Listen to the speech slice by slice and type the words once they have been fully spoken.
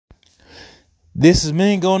This is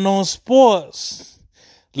me going on sports.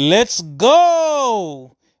 Let's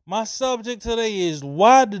go. My subject today is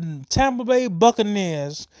why the Tampa Bay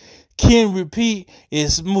Buccaneers can repeat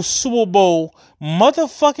its Super Bowl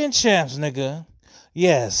motherfucking champs, nigga.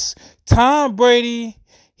 Yes, Tom Brady,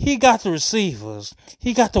 he got the receivers.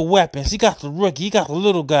 He got the weapons. He got the rookie. He got the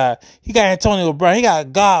little guy. He got Antonio Brown. He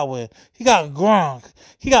got Godwin. He got Gronk.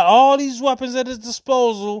 He got all these weapons at his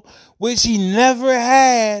disposal, which he never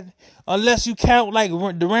had unless you count like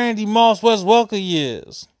the Randy Moss Wes Welker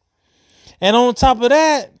years. And on top of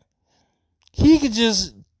that, he could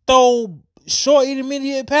just throw short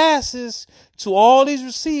intermediate passes to all these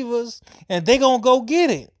receivers and they gonna go get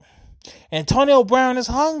it. Antonio Brown is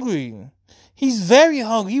hungry. He's very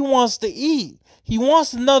hungry. He wants to eat. He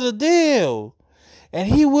wants another deal. And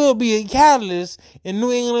he will be a catalyst in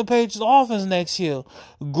New England Patriots offense next year.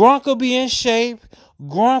 Gronk will be in shape.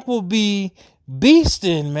 Gronk will be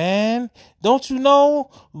beasting, man. Don't you know?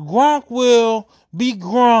 Gronk will be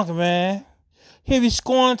Gronk, man. He'll be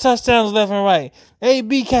scoring touchdowns left and right.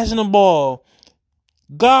 AB catching the ball.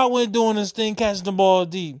 Godwin doing his thing, catching the ball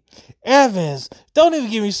deep. Evans. Don't even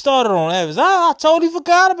get me started on Evans. I totally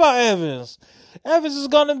forgot about Evans. Evans is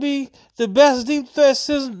going to be the best deep threat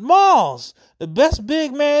since Moss. The best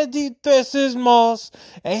big man deep threat since Moss.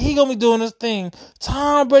 And he going to be doing his thing.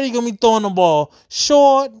 Tom Brady going to be throwing the ball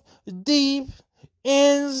short, deep,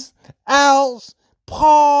 ins, outs,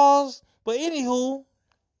 pause. But anywho,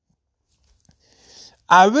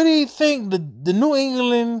 I really think the New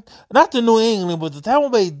England, not the New England, but the Tampa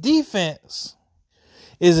Bay defense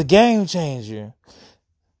is a game changer.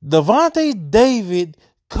 Devontae David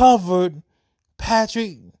covered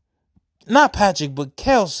Kelsey.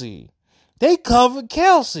 They covered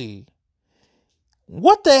Kelsey.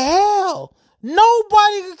 What the hell?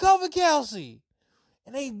 Nobody could cover Kelsey.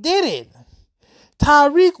 And they did it.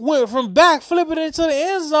 Tyreek went from back flipping into the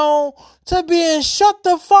end zone to being shut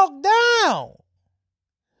the fuck down.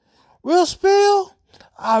 Real spill,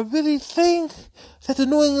 I really think that the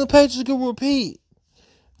New England Patriots can repeat.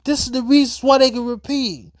 This is the reason why they can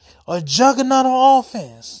repeat. A juggernaut on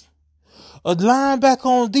offense. A linebacker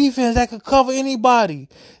on defense that could cover anybody.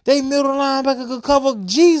 They middle linebacker could cover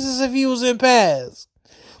Jesus if he was in pass.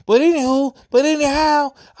 But anyhow,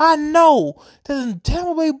 I know that the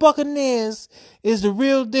Tampa Bay Buccaneers is the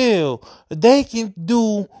real deal. They can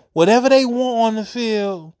do whatever they want on the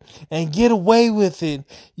field and get away with it.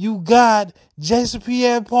 You got Jason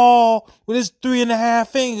Pierre-Paul with his 3.5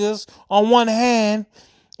 fingers on one hand,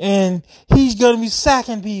 and he's going to be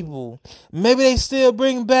sacking people. Maybe they still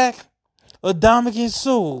bring back Ndamukong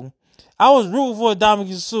Suh. I was rooting for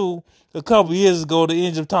Ndamukong Suh a couple years ago to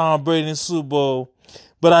injure Tom Brady in the Super Bowl.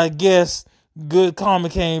 But I guess good karma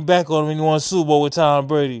came back on him when he won Super Bowl with Tom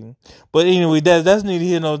Brady. But anyway, that's neither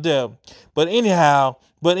here nor there. But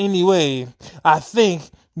anyway, I think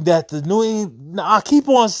that the New England, I keep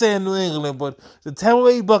on saying New England, but the Tampa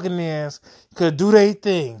Bay Buccaneers could do their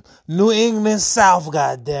thing. New England South,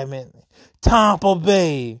 goddammit. Tampa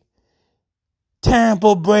Bay.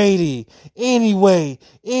 Tampa Brady. Anyway,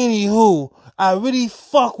 anywho, I really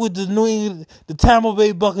fuck with the Tampa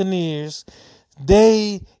Bay Buccaneers.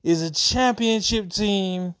 They is a championship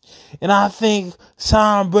team, and I think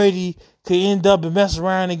Tom Brady could end up and mess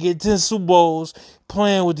around and get 10 Super Bowls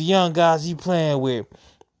playing with the young guys he playing with.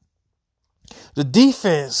 The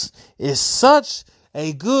defense is such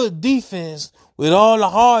a good defense with all the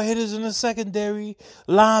hard hitters in the secondary,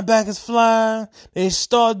 linebackers flying, they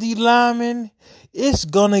start D linemen. It's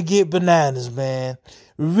gonna get bananas, man.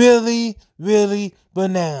 Really, really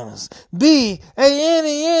bananas. B, hey,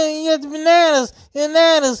 Annie, yes,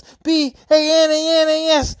 bananas. B, hey, Annie,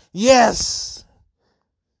 yes. Yes.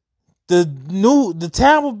 The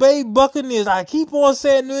Tampa Bay Buccaneers, I keep on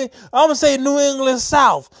saying I'm going to say New England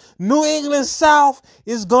South. New England South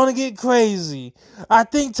is going to get crazy. I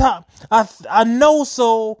think I know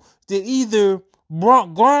so that either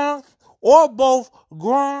Gronk or both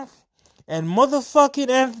Gronk and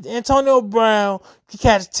motherfucking Antonio Brown can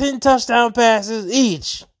catch 10 touchdown passes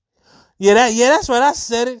each. Yeah, that's right. I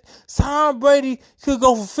said it. Tom Brady could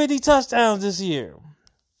go for 50 touchdowns this year.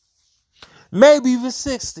 Maybe even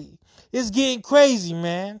 60. It's getting crazy,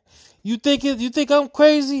 man. You think I'm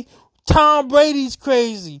crazy? Tom Brady's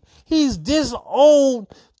crazy. He's this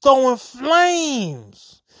old throwing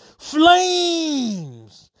flames.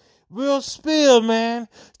 Real spill, man.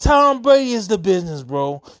 Tom Brady is the business,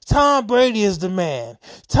 bro. Tom Brady is the man.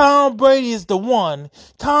 Tom Brady is the one.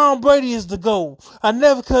 Tom Brady is the GOAT. I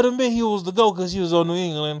never could admit he was the GOAT because he was on New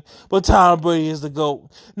England, but Tom Brady is the GOAT,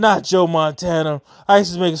 not Joe Montana. I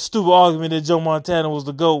used to make a stupid argument that Joe Montana was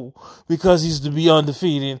the GOAT because he used to be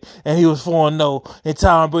undefeated and he was 4-0 and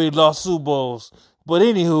Tom Brady lost Super Bowls. But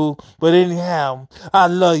anyhow, I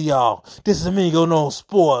love y'all. This is Amigo No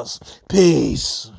Sports. Peace.